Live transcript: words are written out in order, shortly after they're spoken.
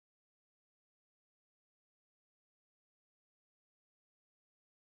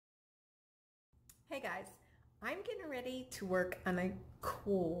Hey guys, I'm getting ready to work on a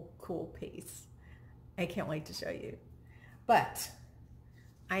cool piece. I can't wait to show you. But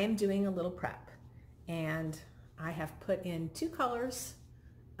I am doing a little prep and I have put in 2 colors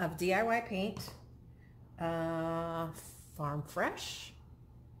of DIY paint, Farm Fresh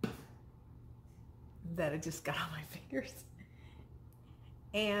that I just got on my fingers,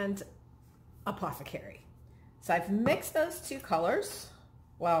 and Apothecary. So I've mixed those 2 colors.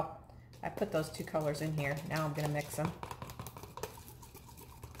 Well, I put those 2 colors in here. Now I'm going to mix them.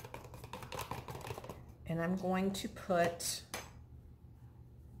 And I'm going to put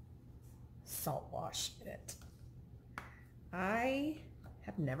salt wash in it. I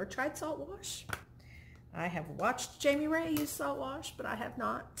have never tried salt wash. I have watched Jamie Ray use salt wash, but I have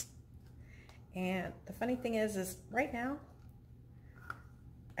not. And the funny thing is right now,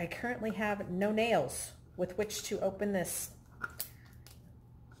 I currently have no nails with which to open this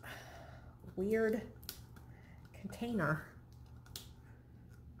weird container.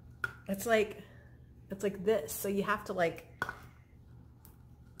 It's like this, so you have to like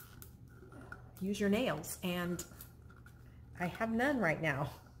use your nails, and I have none right now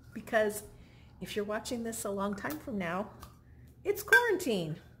because if you're watching this a long time from now, it's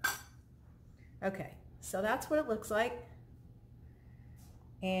quarantine. Okay, so that's what it looks like,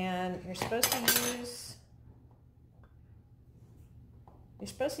 and you're supposed to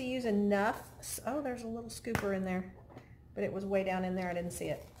use enough. Oh, there's a little scooper in there, but it was way down in there. I didn't see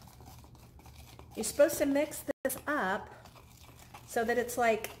it. You're supposed to mix this up so that it's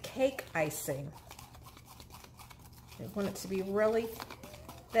like cake icing. You want it to be really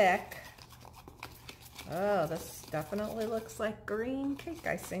thick. Oh, this definitely looks like green cake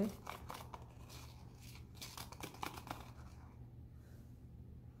icing.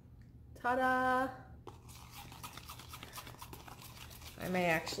 Ta-da! I may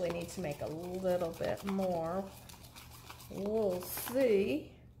actually need to make a little bit more. We'll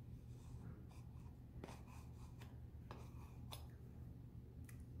see.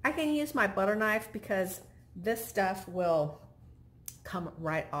 I can use my butter knife because this stuff will come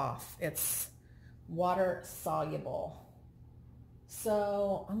right off. It's water soluble.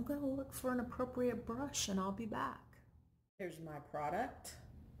 So I'm going to look for an appropriate brush and I'll be back. Here's my product.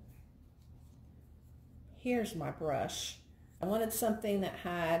 Here's my brush. I wanted something that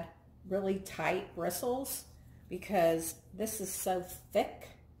had really tight bristles because this is so thick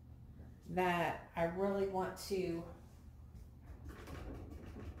that I really want to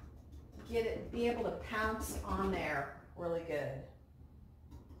be able to pounce on there really good.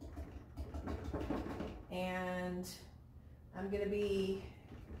 And I'm going to be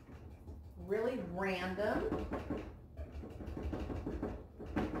really random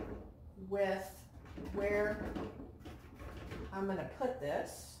with where I'm going to put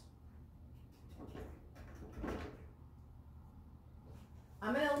this.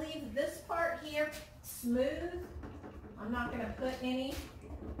 I'm going to leave this part here smooth. I'm not going to put any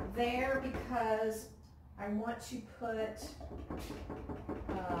there because I want to put,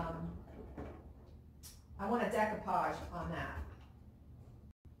 I want a decoupage on that.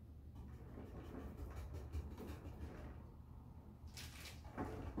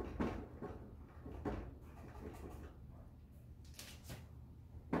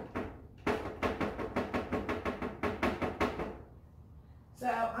 So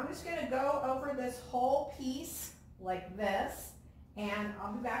I'm just going to go over this whole piece like this, and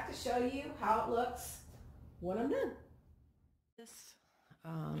I'll be back to show you how it looks when I'm done. This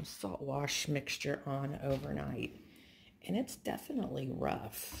salt wash mixture on overnight, and it's definitely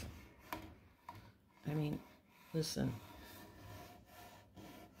rough. I mean, listen.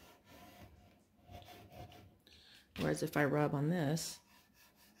 Whereas if I rub on this,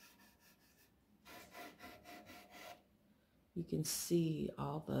 you can see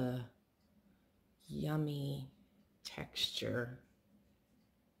all the yummy texture.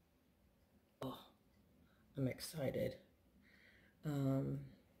 Oh, I'm excited.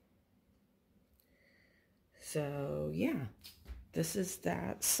 So yeah, this is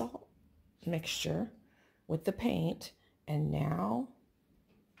that salt mixture with the paint, and now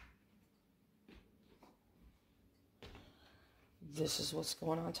this is what's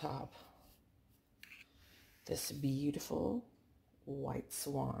going on top. This beautiful white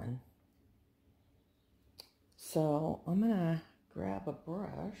swan. So I'm gonna grab a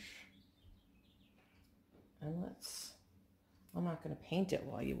brush and I'm not gonna paint it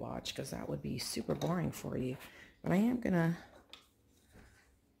while you watch because that would be super boring for you, but I am gonna,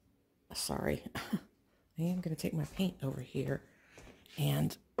 sorry, I am gonna take my paint over here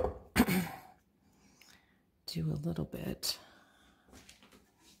and do a little bit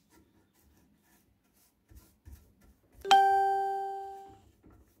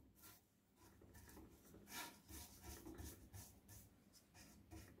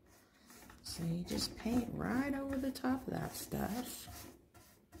So you just paint right over the top of that stuff.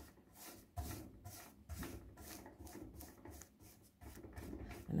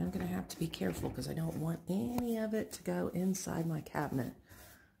 And I'm going to have to be careful because I don't want any of it to go inside my cabinet.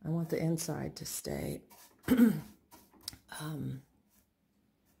 I want the inside to stay.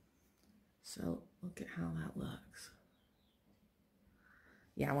 So look at how that looks.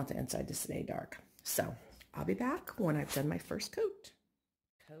 Yeah, I want the inside to stay dark. So I'll be back when I've done my first coat.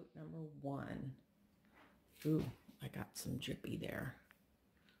 Coat number 1. Ooh, I got some drippy there.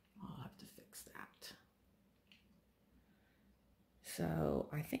 I'll have to fix that. So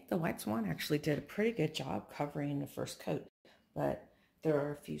I think the White Swan actually did a pretty good job covering the first coat, but there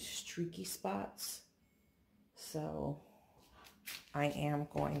are a few streaky spots. So I am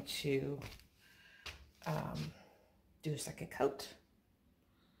going to do a second coat.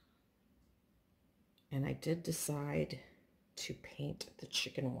 And I did decide to paint the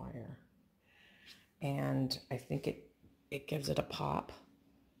chicken wire. And I think it gives it a pop.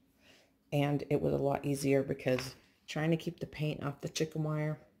 And it was a lot easier because trying to keep the paint off the chicken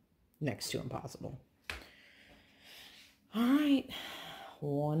wire, next to impossible. All right,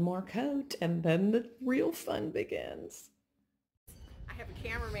 one more coat and then the real fun begins. I have a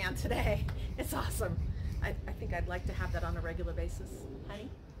cameraman today. It's awesome. I think I'd like to have that on a regular basis. Honey?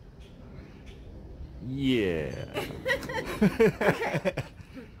 Yeah. Okay.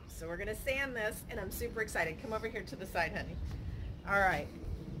 So we're gonna sand this and I'm super excited. Come over here to the side, honey. All right.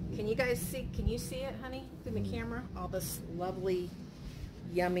 Can you guys see, can you see it, honey, through the camera? All this lovely,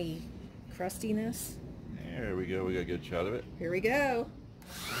 yummy crustiness. There we go. We got a good shot of it. Here we go.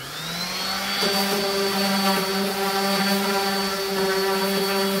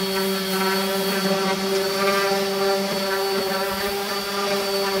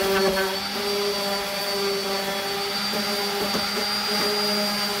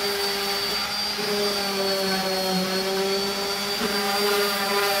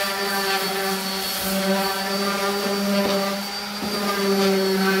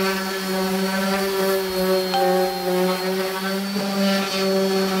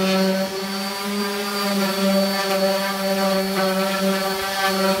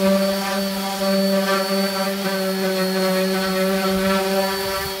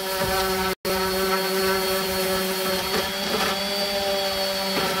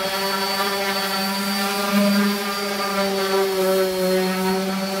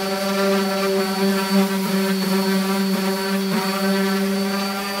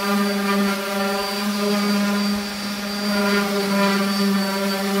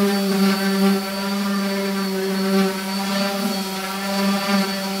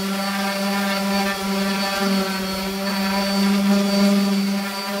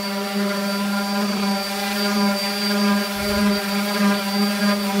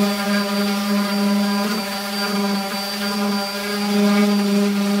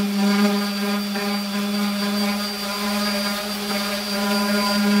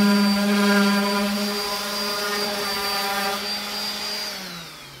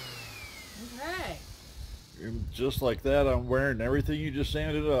 Just like that, I'm wearing everything you just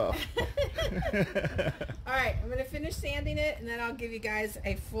sanded off. All right, I'm going to finish sanding it, and then I'll give you guys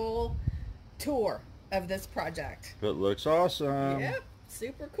a full tour of this project. It looks awesome. Yep,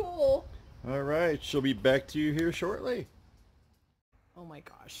 super cool. All right, she'll be back to you here shortly. Oh my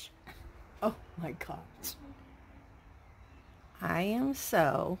gosh. Oh my gosh. I am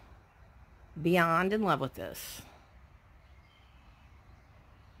so beyond in love with this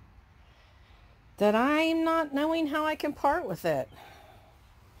that I'm not knowing how I can part with it.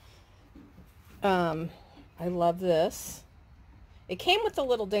 I love this. It came with a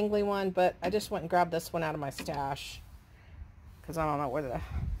little dingly one, but I just went and grabbed this one out of my stash because I don't know where the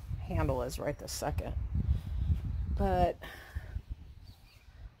handle is right this second. But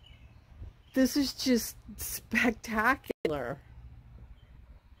this is just spectacular.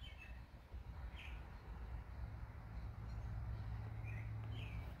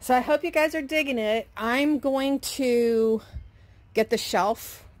 So I hope you guys are digging it. I'm going to get the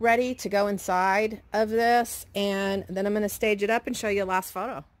shelf ready to go inside of this, and then I'm going to stage it up and show you a last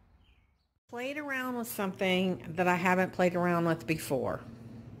photo. Played around with something that I haven't played around with before.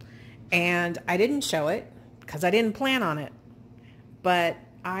 And I didn't show it because I didn't plan on it. But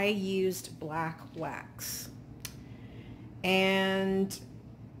I used black wax. And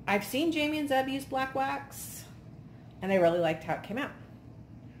I've seen Jamie and Zeb use black wax, and I really liked how it came out.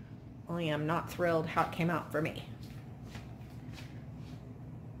 Only I'm not thrilled how it came out for me.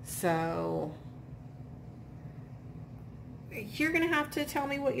 So you're gonna have to tell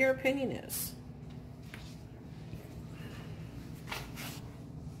me what your opinion is.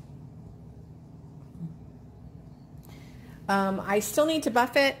 I still need to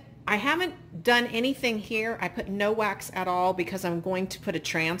buff it. I haven't done anything here. I put no wax at all because I'm going to put a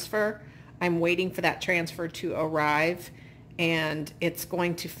transfer. I'm waiting for that transfer to arrive, and it's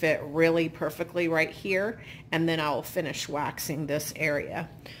going to fit really perfectly right here, and then I'll finish waxing this area.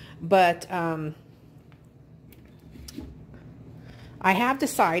 But I have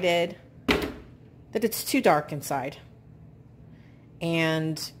decided that it's too dark inside,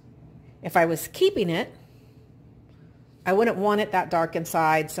 and if I was keeping it, I wouldn't want it that dark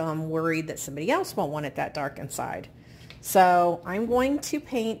inside, so I'm worried that somebody else won't want it that dark inside. So I'm going to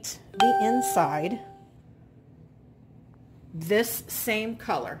paint the inside this same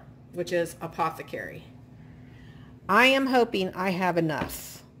color, which is Apothecary. I am hoping I have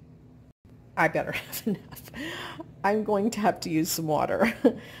enough. I better have enough. I'm going to have to use some water.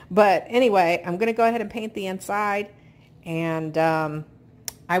 But anyway, I'm going to go ahead and paint the inside, and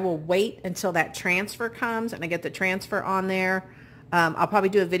I will wait until that transfer comes and I get the transfer on there. I'll probably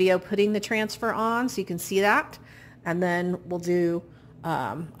do a video putting the transfer on so you can see that, and then we'll do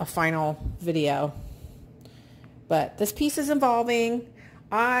a final video. But this piece is evolving.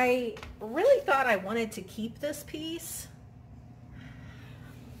 I really thought I wanted to keep this piece,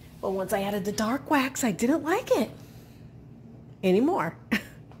 but once I added the dark wax, I didn't like it anymore.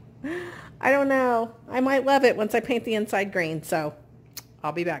 I don't know. I might love it once I paint the inside green, so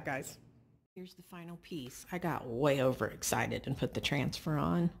I'll be back, guys. Here's the final piece. I got way overexcited and put the transfer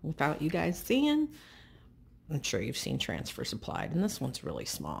on without you guys seeing. I'm sure you've seen transfers applied, and this one's really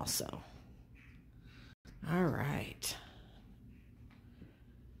small, so. All right.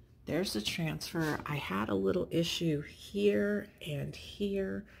 There's the transfer. I had a little issue here and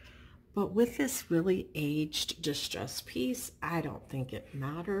here, but with this really aged distress piece, I don't think it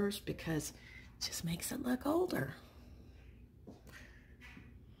matters because it just makes it look older.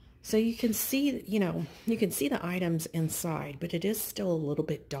 So you can see, you can see the items inside, but it is still a little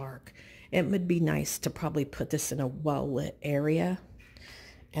bit dark. It would be nice to probably put this in a well-lit area.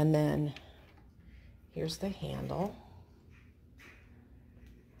 And then here's the handle.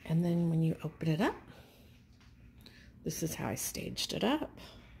 And then when you open it up, this is how I staged it up.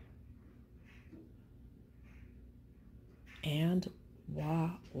 And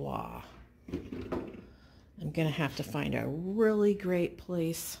voila. I'm going to have to find a really great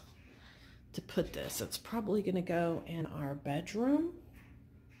place to put this. It's probably going to go in our bedroom.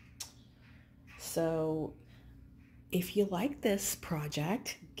 So if you like this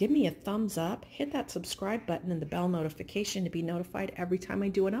project, give me a thumbs up, hit that subscribe button and the bell notification to be notified every time I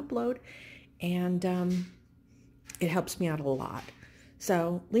do an upload. And it helps me out a lot.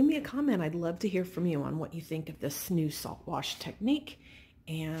 So leave me a comment. I'd love to hear from you on what you think of this new salt wash technique.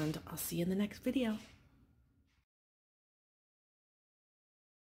 And I'll see you in the next video.